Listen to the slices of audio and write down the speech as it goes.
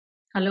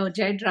Hello,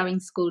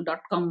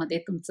 jaydrivingSchool.com मध्ये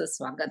तुमचं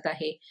स्वागत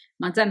आहे.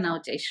 माझं नाव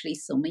जयश्री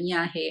सोमय्या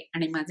आहे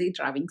आणि माझे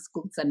ड्रायव्हिंग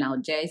स्कूलचं नाव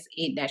जयस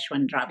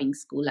A-1 ड्रायव्हिंग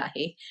स्कूल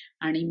आहे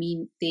आणि मी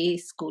ते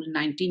स्कूल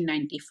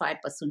 1995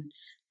 पासून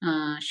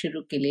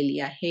सुरू केलेली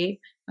आहे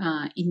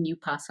इन न्यू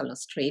कासल,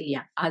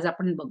 ऑस्ट्रेलिया. आज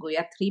आपण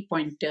बघूया 3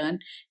 point turn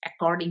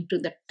according to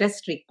the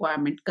taste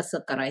requirement कसं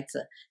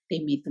करायचं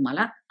ते मी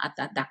तुम्हाला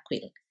आता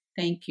दाखवेल.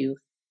 थँक्यू.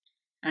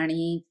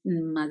 आणि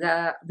माझा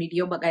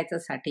व्हिडिओ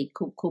बघायच्यासाठी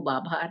खूप खूप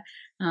आभार.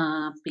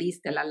 प्लीज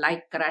त्याला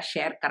लाईक करा,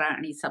 शेअर करा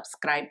आणि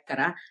सबस्क्राईब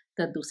करा,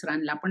 तर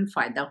दुसऱ्यांना पण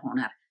फायदा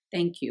होणार.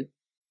 थँक्यू.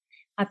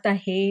 आता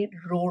हे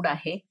रोड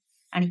आहे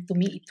आणि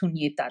तुम्ही इथून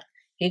येतात.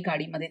 हे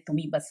गाडीमध्ये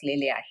तुम्ही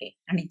बसलेले आहे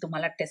आणि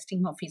तुम्हाला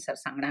टेस्टिंग ऑफिसर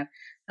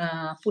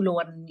सांगणार पुल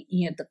over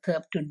near the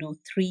curve to do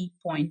 3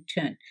 point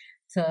turn.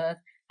 तर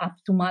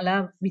तुम्हाला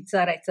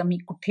विचारायचं मी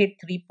कुठे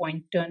 3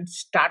 पॉइंट टर्न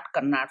स्टार्ट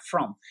करणार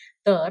फ्रॉम,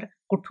 तर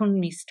कुठून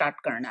मी स्टार्ट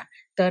करणार.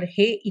 तर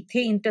हे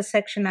इथे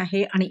इंटरसेक्शन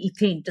आहे आणि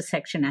इथे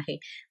इंटरसेक्शन आहे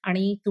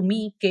आणि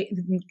तुम्ही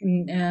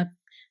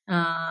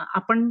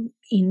आपण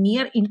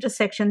नियर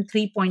इंटरसेक्शन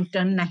 3 पॉइंट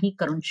टर्न नाही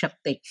करू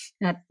शकते,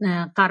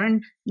 कारण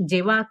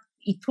जेव्हा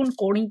इथून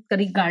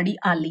कोणीतरी गाडी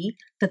आली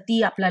तर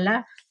ती आपल्याला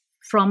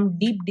फ्रॉम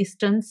डीप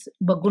डिस्टन्स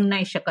बघून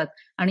नाही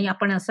शकत आणि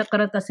आपण असं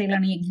करत असेल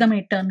आणि एकदम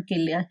हे टर्न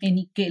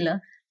केलं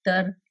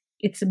तर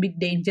इट्स बिग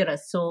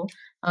डेंजरस. सो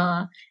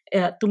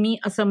तुम्ही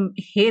असं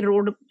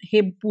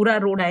हे पुरा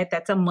रोड आहे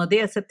त्याच्या मध्ये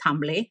असं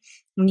थांबले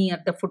नियर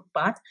द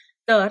फुटपाथ,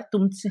 तर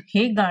तुमचं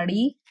हे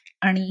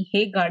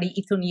गाडी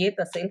इथून येत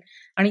असेल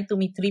आणि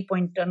तुम्ही 3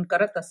 पॉइंट टर्न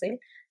करत असेल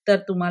तर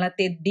तुम्हाला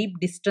ते डीप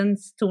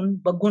डिस्टन्सतून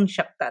बघून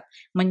शकतात.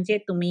 म्हणजे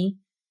तुम्ही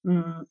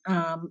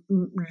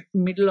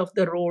मिडल ऑफ द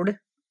रोड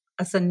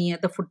असं नियर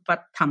द फुटपाथ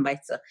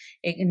थांबायचं,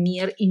 एक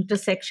नियर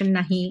इंटरसेक्शन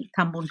नाही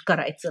थांबून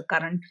करायचं,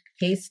 कारण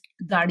हे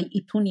गाडी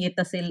इथून येत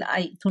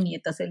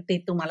असेल ते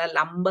तुम्हाला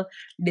लांब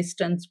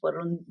डिस्टन्स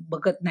वरून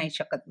बघत नाही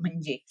शकत.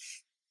 म्हणजे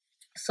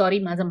सॉरी,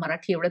 माझं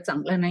मराठी एवढं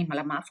चांगलं नाही,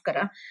 मला माफ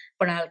करा,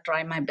 पण I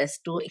try my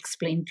best to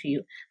explain to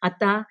you.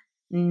 आता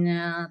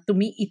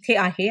तुम्ही इथे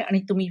आहे आणि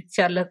तुम्ही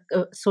विचारलं,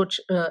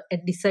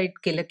 डिसाईड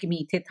केलं की मी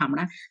इथे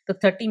थांबणार, तर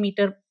 30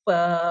 मीटर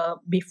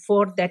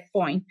बिफोर दॅट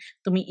पॉइंट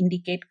तुम्ही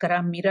इंडिकेट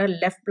करा, mirror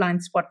left blind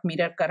spot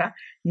mirror करा,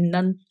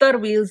 नंतर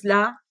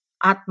व्हील्सला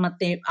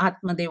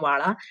आतमध्ये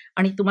वाळा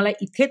आणि तुम्हाला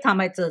इथे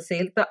थांबायचं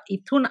असेल तर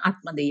इथून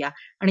आतमध्ये या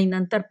आणि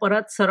नंतर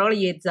परत सरळ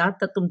येत जा,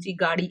 तर तुमची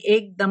गाडी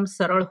एकदम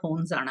सरळ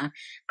होऊन जाणार.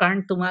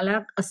 कारण तुम्हाला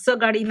असं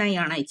गाडी नाही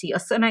आणायची,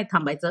 असं नाही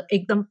थांबायचं,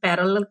 एकदम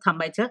पॅरलल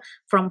थांबायचं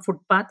फ्रॉम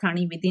फुटपाथ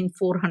आणि within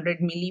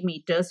 400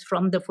 millimetres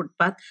from the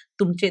footpath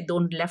तुमचे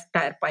 2 लेफ्ट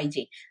टायर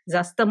पाहिजे.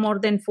 जास्त मोर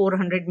देन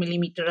 400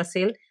 मिलीमीटर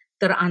असेल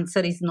तर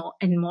answer is no,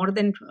 and more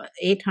than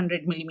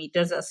 800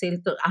 millimetres असेल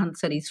तर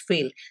answer is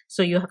fail.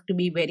 So you have to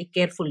be very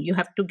careful. You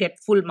have to get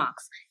full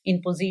marks in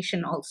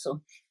position also.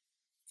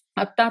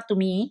 आता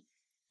तुम्ही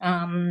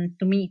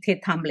इथे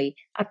थांबले.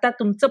 आता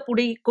तुमचं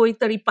पुढे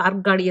कोणीतरी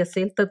पार्क गाडी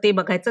असेल तर ते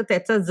बघायचं,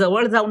 त्याच्या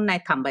जवळ जाऊन नाही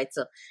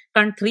थांबायचं,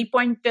 कारण 3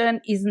 point turn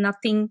is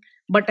nothing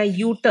but a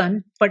U turn,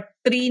 पण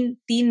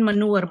 3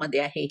 मनूवर मध्ये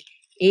आहे,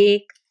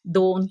 1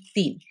 2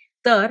 3.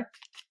 तर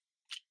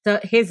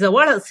हे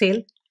जवळ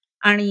असेल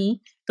आणि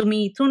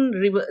तुम्ही इथून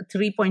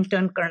 3 पॉइंट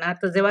टर्न करणार,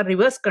 तर जेव्हा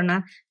रिव्हर्स करणार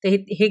तर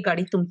हे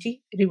गाडी तुमची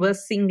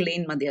रिव्हर्सिंग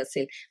लेन मध्ये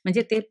असेल.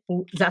 म्हणजे ते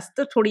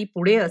जास्त थोडी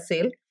पुढे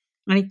असेल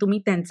आणि तुम्ही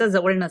त्यांच्या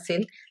जवळ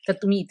नसेल, तर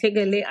तुम्ही इथे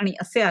गेले आणि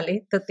असे आले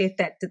तर ते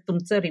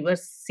तुमचं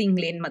रिव्हर्सिंग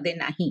लेन मध्ये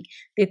नाही,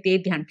 ते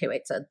ध्यान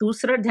ठेवायचं.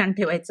 दुसरं ध्यान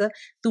ठेवायचं,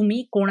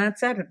 तुम्ही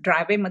कोणाचा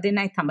ड्रायवे मध्ये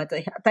नाही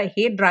थांबायचं. आता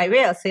हे ड्रायवे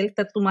असेल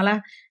तर तुम्हाला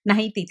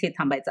नाही तिथे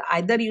थांबायचं,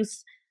 आयदर यू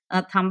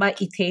थांबा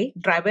इथे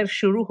ड्रायव्हर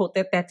सुरू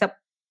होते त्याच्या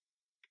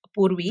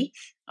पूर्वी,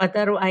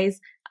 अदरवाईज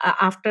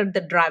आफ्टर द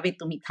ड्रायवे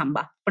तुम्ही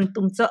थांबा. पण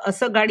तुमचं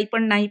असं गाडी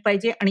पण नाही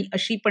पाहिजे आणि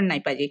अशी पण नाही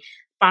पाहिजे.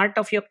 Part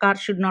of your car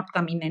should not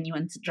come in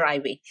anyone's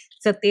ड्रायवे.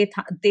 तर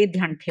ते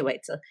ध्यान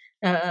ठेवायचं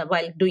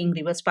while doing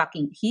reverse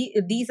parking.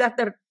 These R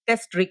the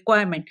taste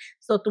requirement.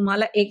 So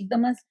तुम्हाला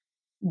एकदमच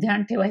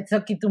ध्यान ठेवायचं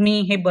की तुम्ही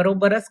हे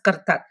बरोबरच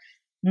करतात.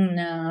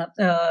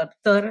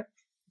 तर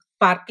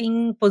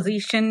पार्किंग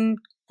पोझिशन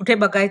कुठे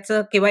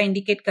बघायचं, केव्हा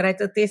इंडिकेट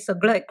करायचं, ते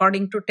सगळं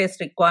अकॉर्डिंग टू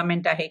टेस्ट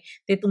रिक्वायरमेंट आहे,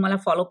 ते तुम्हाला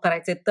फॉलो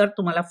करायचे, तर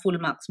तुम्हाला फुल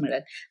मार्क्स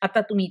मिळेल.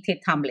 आता तुम्ही इथे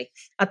थांबले.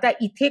 आता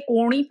इथे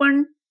कोणी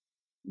पण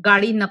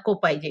गाडी नको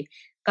पाहिजे,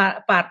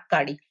 पार्क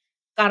गाडी,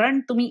 कारण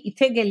तुम्ही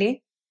इथे गेले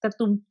तर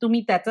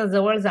तुम्ही त्याच्या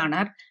जवळ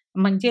जाणार.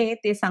 म्हणजे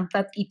ते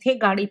सांगतात इथे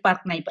गाडी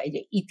पार्क नाही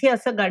पाहिजे. इथे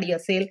असं गाडी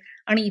असेल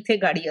आणि इथे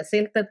गाडी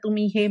असेल तर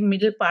तुम्ही हे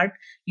मिडल पार्ट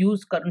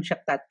यूज करू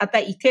शकतात. आता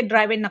इथे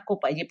ड्रायवे नको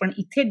पाहिजे, पण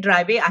इथे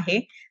ड्रायवे आहे,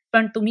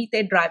 पण तुम्ही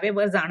ते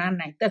ड्रायवेवर जाणार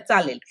नाही तर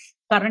चालेल,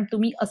 कारण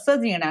तुम्ही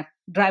असंच येणार,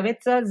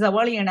 ड्रायवेच्या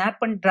जवळ येणार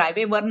पण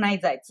ड्रायवेवर नाही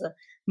जायचं,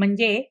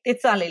 म्हणजे ते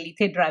चालेल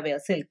इथे ड्रायवे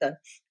असेल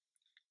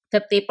तर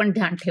ते पण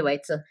ध्यान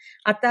ठेवायचं.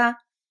 आता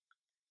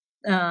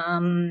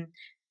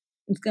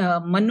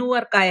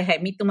मनूवर काय आहे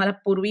मी तुम्हाला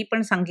पूर्वी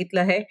पण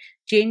सांगितलं आहे,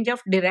 change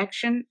of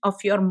direction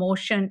of your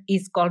motion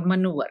is called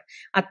manoeuvre.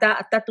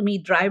 आता तुम्ही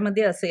ड्राईव्ह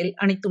मध्ये असेल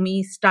आणि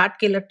तुम्ही स्टार्ट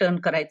केलं टर्न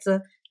करायचं,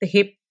 तर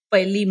हे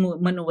पहिली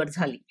मनूवर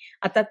झाली.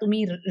 आता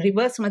तुम्ही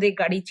रिव्हर्समध्ये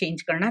गाडी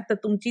चेंज करणार तर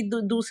तुमची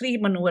दुसरी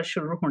मनूवर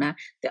सुरू होणार.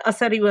 ते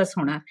असं रिव्हर्स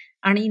होणार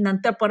आणि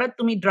नंतर परत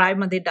तुम्ही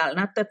ड्रायव्हमध्ये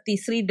डालणार तर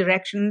तिसरी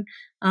डिरेक्शन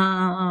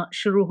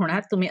सुरू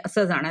होणार. तुम्ही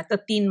असं जाणार तर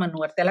 3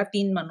 मनूवर, त्याला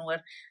 3 मनूवर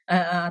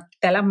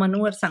त्याला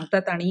मनूवर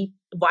सांगतात. आणि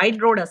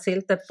वाईड रोड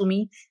असेल तर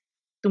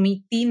तुम्ही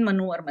 3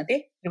 मनूवरमध्ये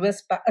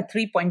रिव्हर्स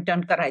 3 पॉइंट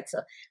टर्न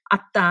करायचं.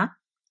 आता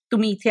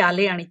तुम्ही इथे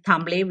आले आणि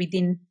थांबले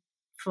विदिन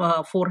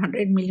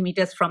 400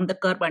 मिलीमीटर्स फ्रॉम द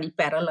कर्ब आणि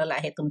पॅरलल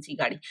आहे तुमची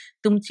गाडी.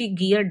 तुमची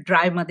गिअर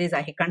ड्रायव्हमध्येच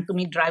आहे कारण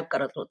तुम्ही ड्राईव्ह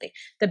करत होते,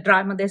 तर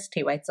ड्रायव्हमध्येच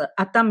ठेवायचं.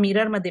 आता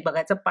मिररमध्ये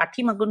बघायचं,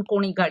 पाठीमागून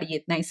कोणी गाडी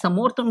येत नाही,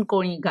 समोरतून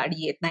कोणी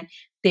गाडी येत नाही,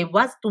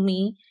 तेव्हाच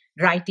तुम्ही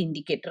राईट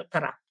इंडिकेटर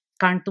करा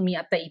कारण तुम्ही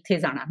आता इथे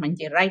जाणार,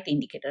 म्हणजे राईट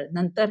इंडिकेटर.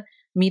 नंतर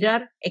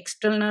mirror,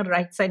 external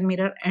right side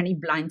mirror आणि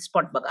ब्लाइंड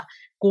स्पॉट बघा.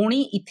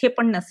 कोणी इथे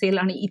पण नसेल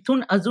आणि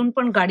इथून अजून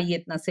पण गाडी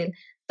येत नसेल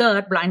तर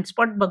ब्लाइंड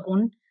स्पॉट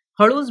बघून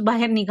हळूच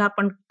बाहेर निघा,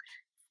 पण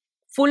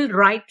फुल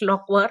राईट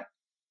लॉकवर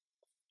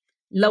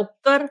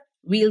लवकर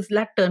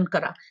व्हील्सला टर्न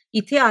करा.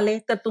 इथे आले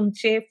तर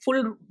तुमचे फुल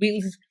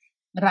व्हील्स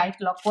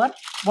राईट लॉकवर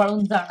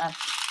वळून जाणार.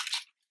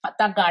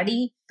 आता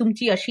गाडी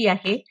तुमची अशी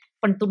आहे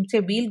पण तुमचे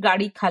व्हील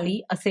गाडी खाली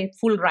असे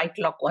फुल राईट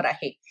लॉकवर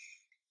आहे,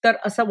 तर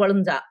असं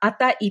वळून जा.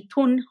 आता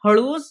इथून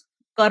हळूच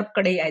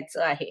कर्बकडे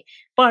यायचं आहे,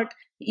 पण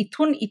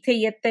इथून इथे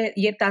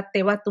येतात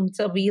तेव्हा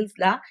तुमचं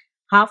व्हील्सला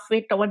half way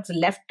towards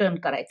left turn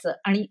करायचं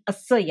आणि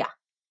असं या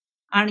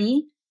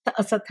आणि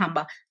असं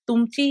थांबा.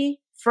 तुमची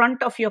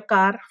front of your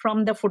car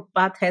from the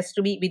footpath has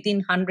to be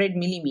within 100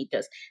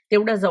 millimetres.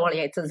 तेवढं जवळ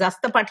यायचं,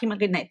 जास्त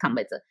पाठीमागे नाही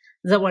थांबायचं,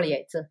 जवळ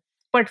यायचं.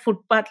 पण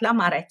फुटपाथला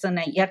मारायचं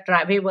नाही, या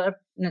ड्रायवेवर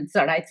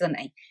चढायचं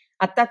नाही.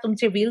 आता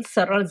तुमचे व्हील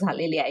सरळ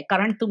झालेले आहे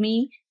कारण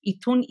तुम्ही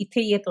इथून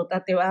इथे येत होता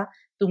तेव्हा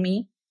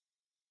तुम्ही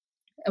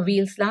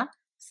व्हील्सला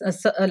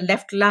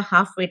लेफ्टला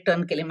हाफ वे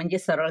टर्न केले म्हणजे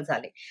सरळ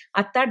झाले.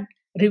 आता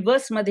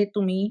रिव्हर्समध्ये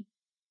तुम्ही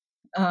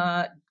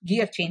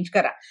गिअर चेंज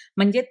करा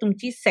म्हणजे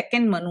तुमची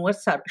सेकंड मनूवर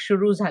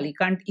सुरू झाली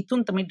कारण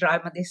इथून तुम्ही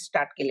ड्रायव्हमध्ये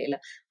स्टार्ट केलेलं.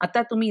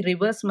 आता तुम्ही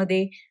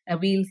रिव्हर्समध्ये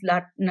व्हील्सला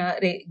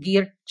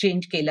गिअर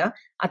चेंज केलं,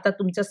 आता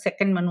तुमचं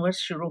सेकंड मनूवर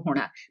सुरू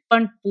होणार.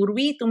 पण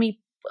पूर्वी तुम्ही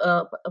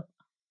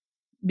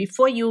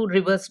बिफोर यू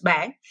रिव्हर्स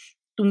बॅक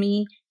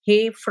तुम्ही हे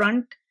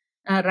फ्रंट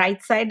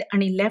राईट साइड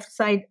आणि लेफ्ट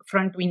साइड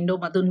फ्रंट विंडो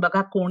मधून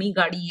बघा कोणी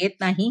गाडी येत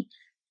नाही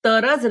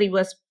तरच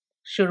रिव्हर्स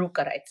सुरू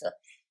करायचं.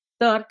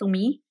 तर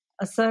तुम्ही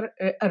असं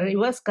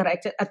रिव्हर्स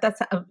करायचं. आता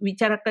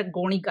विचारा का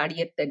कोणी गाडी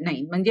येत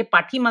नाही म्हणजे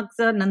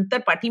पाठीमागचं, नंतर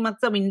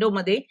पाठीमागचं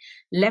विंडोमध्ये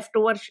लेफ्ट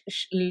ओव्हर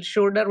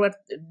शोल्डरवर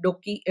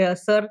डोकी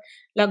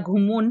सरला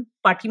घुमून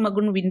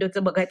पाठीमागून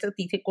विंडोचं बघायचं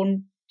तिथे कोण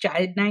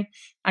चाइल्ड नाही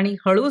आणि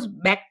हळूच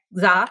बॅक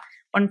जा,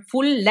 पण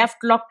फुल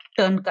लेफ्ट लॉक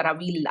टर्न करा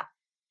व्हीलला,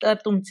 तर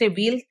तुमचे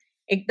व्हील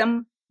एकदम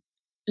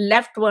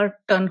लेफ्टवर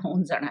टर्न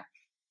होऊन जाणार.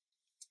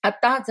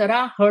 आता जरा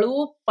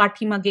हळू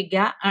पाठीमागे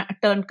घ्या,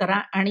 टर्न करा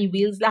आणि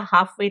व्हील्सला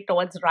half way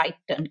towards right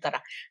turn करा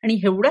आणि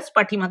एवढंच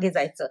पाठीमागे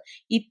जायचं,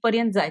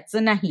 इथपर्यंत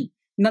जायचं नाही.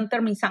 नंतर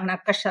मी सांगणार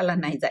कशाला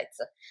नाही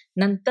जायचं.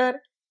 नंतर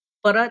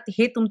परत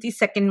हे तुमची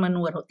सेकंड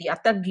मनूवर होती,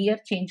 आता गिअर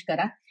चेंज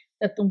करा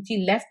तर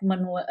तुमची लेफ्ट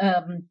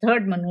मनूवर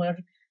थर्ड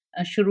मनूवर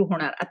सुरू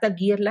होणार. आता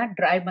गिअरला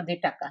ड्रायव्हमध्ये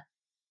टाका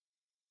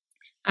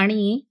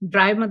आणि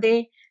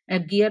ड्रायव्हमध्ये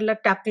गिअरला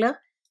टाकलं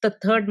तर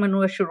थर्ड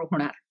मनूवर सुरू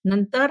होणार.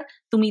 नंतर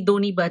तुम्ही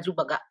दोन्ही बाजू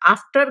बघा.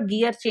 After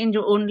gear change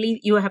only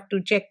you have to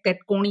check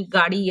that कोणी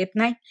गाडी येत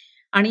नाही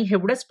आणि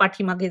एवढंच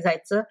पाठीमागे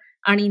जायचं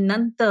आणि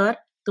नंतर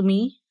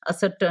तुम्ही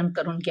असं टर्न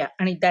करून घ्या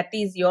आणि that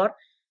is your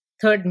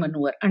third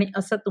manoeuvre. आणि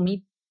असं तुम्ही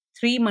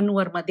 3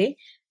 मनूवरमध्ये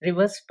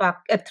रिव्हर्स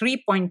पार्क 3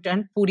 पॉइंट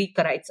टर्न पुरी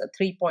करायचं,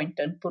 3 पॉइंट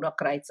टर्न पुरं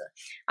करायचं.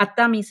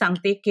 आता मी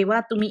सांगते केव्हा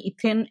तुम्ही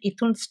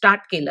इथून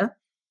स्टार्ट केलं,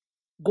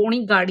 कोणी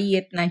गाडी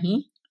येत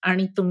नाही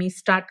आणि तुम्ही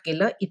स्टार्ट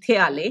केलं,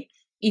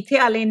 इथे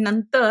आले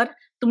नंतर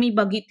तुम्ही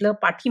बघितलं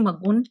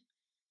पाठीमागून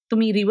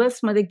तुम्ही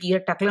रिव्हर्समध्ये गिअर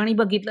टाकलं आणि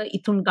बघितलं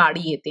इथून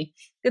गाडी येते,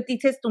 तर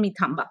तिथेच तुम्ही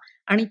थांबा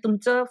आणि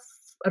तुमचं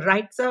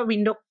राईटचा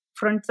विंडो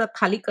फ्रंटचा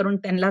खाली करून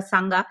त्यांना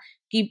सांगा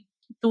की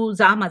तू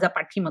जा माझा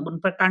पाठीमागून,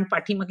 कारण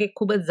पाठीमागे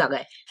खूपच जागा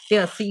आहे, ते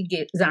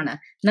अशी जाणार.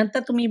 नंतर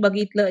तुम्ही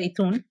बघितलं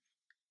इथून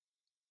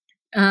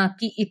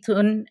की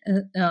इथून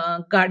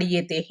गाडी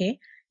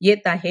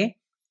येत आहे,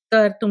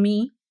 तर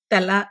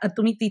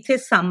तुम्ही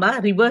तिथेच थांबा,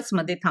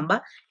 रिव्हर्समध्ये थांबा,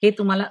 हे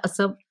तुम्हाला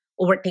असं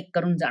ओव्हरटेक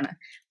करून जाणार.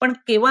 पण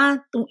केव्हा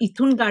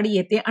इथून गाडी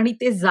येते आणि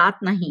ते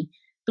जात नाही,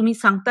 तुम्ही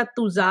सांगतात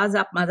तू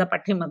जा माझा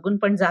पाठीमागून,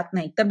 पण जात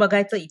नाही, तर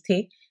बघायचं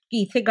इथे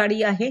की इथे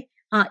गाडी आहे.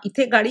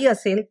 इथे गाडी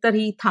असेल तर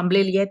ही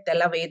थांबलेली आहे,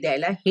 त्याला वेळ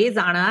द्यायला. हे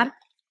जाणार,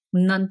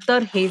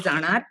 नंतर हे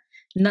जाणार,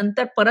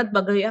 नंतर परत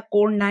बघूया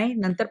कोण नाही,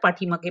 नंतर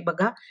पाठीमागे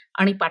बघा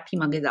आणि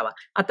पाठीमागे जावा.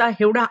 आता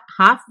एवढा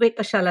हाफ वे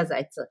कशाला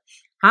जायचं,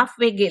 हाफ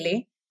वे गेले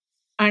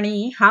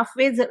आणि हाफ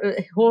वे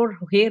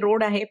हे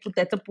रोड आहे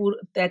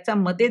त्याच्या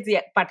मध्येच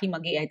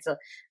पाठीमागे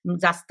यायचं,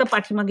 जास्त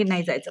पाठीमागे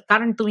नाही जायचं.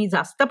 कारण तुम्ही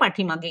जास्त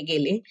पाठीमागे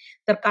गेले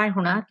तर काय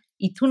होणार,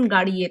 इथून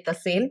गाडी येत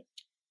असेल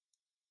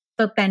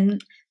तर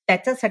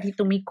त्याच्यासाठी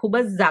तुम्ही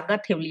खूपच जागा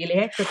ठेवलेली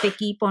आहे, तर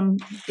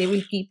ते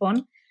विल कीप ऑन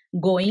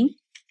गोईंग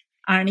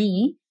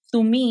आणि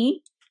तुम्ही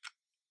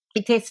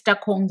इथे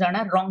स्टक होऊन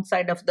जाणार रॉंग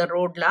साइड ऑफ द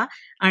रोडला,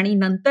 आणि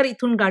नंतर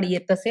इथून गाडी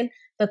येत असेल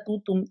तर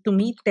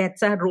तुम्ही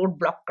त्याचा रोड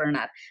ब्लॉक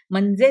करणार.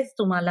 म्हणजेच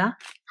तुम्हाला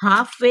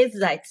हाफ वेज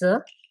जायचं,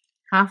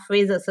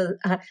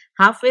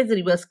 हाफ वेज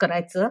रिव्हर्स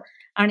करायचं,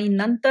 आणि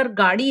नंतर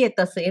गाडी येत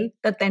असेल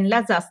तर त्यांना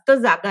जास्त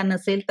जागा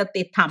नसेल तर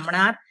ते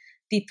थांबणार,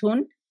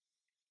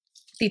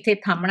 तिथे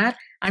थांबणार,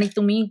 आणि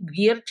तुम्ही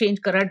गिअर चेंज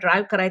करा,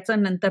 ड्राईव्ह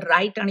करायचं, नंतर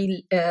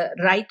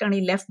राईट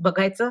आणि लेफ्ट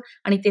बघायचं,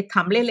 आणि ते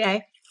थांबलेले आहे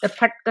तर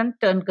फटकन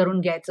टर्न करून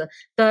घ्यायचं.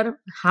 तर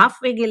हाफ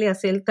वे गेले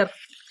असेल तर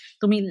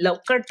तुम्ही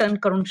लवकर टर्न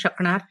करून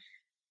शकणार,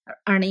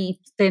 आणि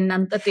ते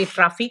नंतर ते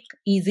ट्रॅफिक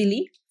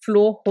इझिली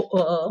फ्लो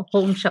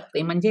होऊ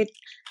शकते. म्हणजे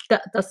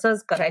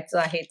तसंच करायचं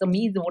आहे. तर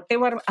me what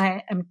ever I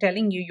am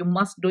telling you, you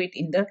must do it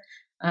in the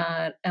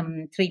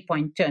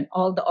 3-point turn,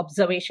 all the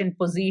observation,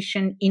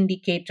 position,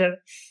 indicator.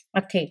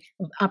 Okay,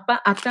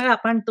 आता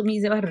आपण तुम्ही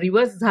जेव्हा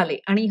रिव्हर्स झाले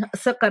आणि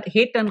असं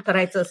हे टर्न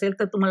करायचं असेल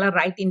तर तुम्हाला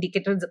राईट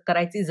इंडिकेटर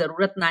करायची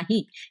जरूरत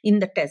नाही इन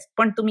द टेस्ट,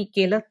 पण तुम्ही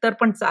केलं तर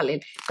पण चालेल,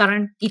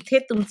 कारण इथे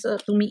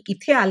तुम्ही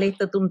इथे आले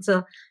तर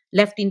तुमचं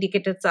लेफ्ट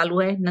इंडिकेटर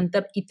चालू आहे,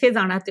 नंतर इथे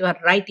जाणार तेव्हा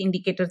राईट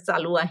इंडिकेटर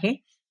चालू आहे.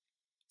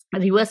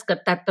 रिव्हर्स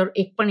करतात तर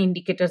एक पण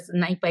इंडिकेटर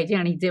नाही पाहिजे,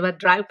 आणि जेव्हा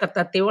ड्राईव्ह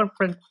करतात तेव्हा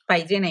पण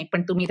पाहिजे नाही,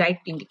 पण तुम्ही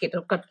राईट इंडिकेटर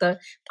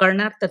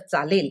करणार तर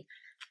चालेल.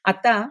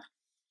 आता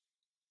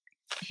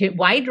हे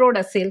वाईड रोड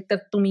असेल तर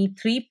तुम्ही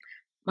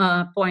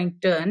 3-point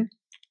टर्न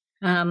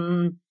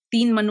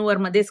 3 मनूवर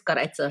मध्येच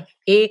करायचं,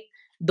 1,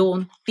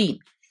 2, 3.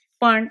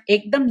 पण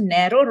एकदम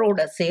नॅरो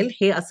रोड असेल,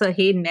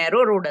 हे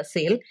नॅरो रोड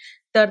असेल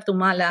तर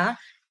तुम्हाला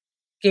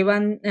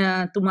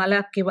तुम्हाला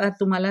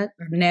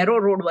नॅरो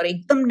रोडवर,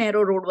 एकदम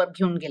नॅरो रोडवर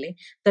घेऊन गेले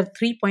तर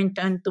 3-point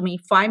टर्न तुम्ही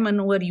 5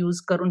 मनूवर यूज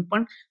करून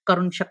पण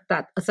करू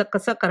शकतात. असं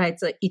कसं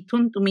करायचं,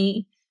 इथून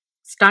तुम्ही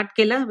स्टार्ट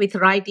केलं with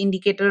right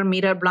indicator,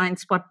 mirror, blind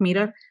spot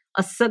mirror,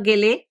 असं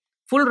गेले,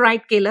 फुल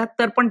राईट केलं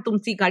तर पण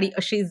तुमची गाडी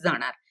अशीच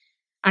जाणार,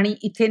 आणि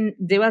इथे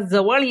जेव्हा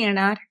जवळ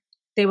येणार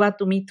तेव्हा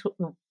तुम्ही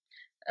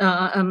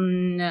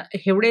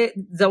एवढे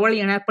जवळ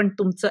येणार पण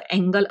तुमचं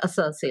अँगल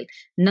असं असेल.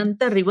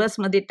 नंतर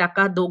रिव्हर्समध्ये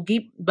टाका, दोघी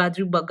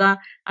बाजू बघा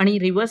आणि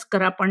रिव्हर्स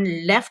करा, पण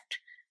left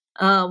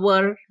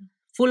were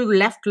full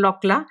left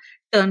लॉकला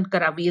turn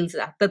करा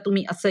व्हील्सला, तर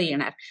तुम्ही असं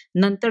येणार.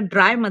 नंतर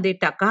ड्राईव्ह मध्ये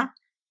टाका,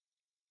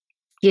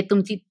 हे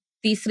तुमची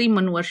 3री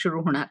मनूवर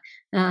सुरू होणार.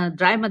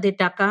 ड्राईव्ह मध्ये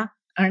टाका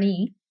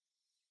आणि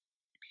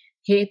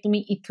हे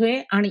तुम्ही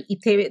इथे आणि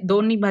इथे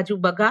दोन्ही बाजू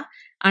बघा,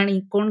 आणि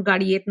कोण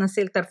गाडी येत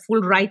नसेल तर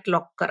फुल राईट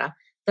लॉक करा,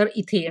 तर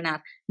इथे येणार.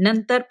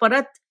 नंतर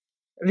परत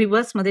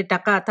रिव्हर्स मध्ये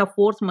टाका, आता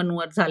 4th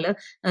मनूवर झालं,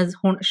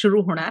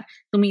 सुरू होणार.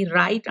 तुम्ही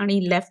राईट आणि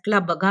लेफ्टला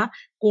बघा,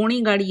 कोणी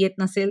गाडी येत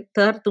नसेल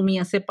तर तुम्ही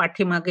असे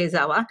पाठीमागे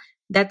जावा,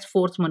 दॅट्स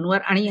 4th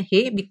मनूवर. आणि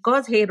हे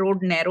बिकॉज हे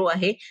रोड नॅरो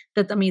आहे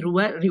तर तुम्ही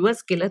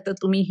रिव्हर्स केलं तर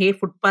तुम्ही हे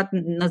फुटपाथ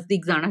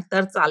नजदीक जाणार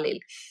तर चालेल.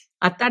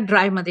 आता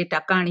ड्राईव्ह मध्ये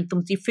टाका आणि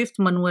तुमची 5th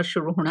मनूवर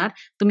सुरू होणार.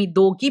 तुम्ही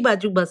दोघी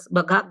बाजू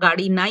बघा,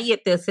 गाडी नाही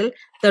येते असेल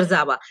तर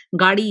जावा,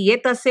 गाडी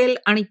येत असेल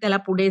आणि त्याला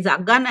पुढे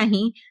जागा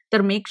नाही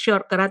तर मेक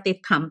शुअर करा ते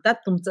थांबतात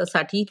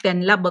तुमच्यासाठी,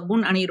 त्यांना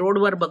बघून आणि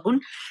रोडवर बघून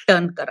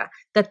टर्न करा.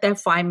 तर त्या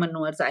 5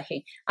 मनूवर्स आहे.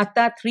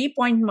 आता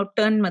 3-point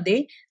टर्न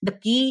मध्ये the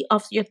key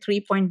of your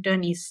 3-point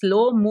turn is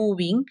slow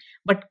moving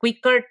but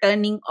quicker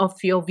turning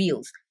of your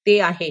wheels, ते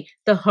आहे.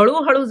 तर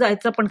हळूहळू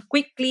जायचं पण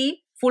क्विकली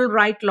फुल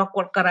राईट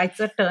लॉकवर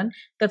करायचं टर्न,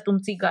 तर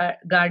तुमची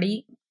गाडी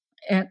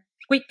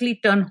क्विकली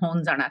टर्न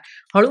होऊन जाणार.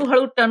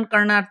 हळूहळू टर्न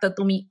करणार तर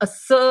तुम्ही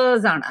असं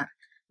जाणार,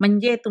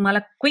 म्हणजे तुम्हाला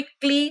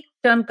क्विकली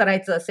टर्न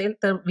करायचं असेल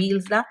तर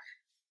व्हील्सला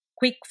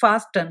क्विक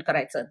फास्ट टर्न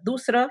करायचं.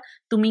 दुसरं,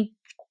 तुम्ही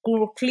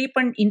कुठली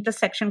पण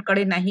इंटरसेक्शन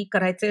कडे नाही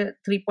करायचं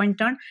 3-point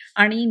टर्न,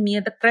 आणि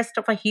near the crest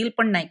of a hill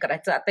पण नाही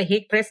करायचं. आता हे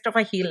क्रेस्ट ऑफ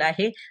अ हिल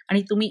आहे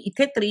आणि तुम्ही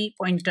इथे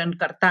 3-point टर्न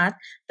करतात,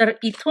 तर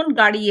इथून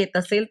गाडी येत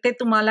असेल ते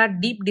तुम्हाला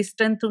डीप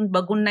डिस्टन्सहून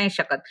बघून नाही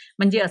शकत,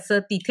 म्हणजे असं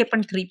तिथे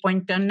पण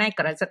 3-point टर्न नाही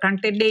करायचं, कारण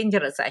ते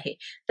डेंजरस आहे.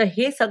 तर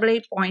हे सगळे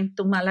पॉइंट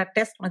तुम्हाला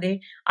टेस्टमध्ये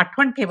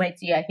आठवण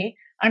ठेवायची आहे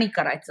आणि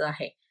करायचं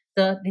आहे.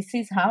 तर दिस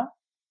is how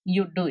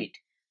you do it.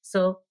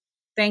 So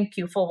thank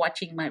you for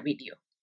watching my video.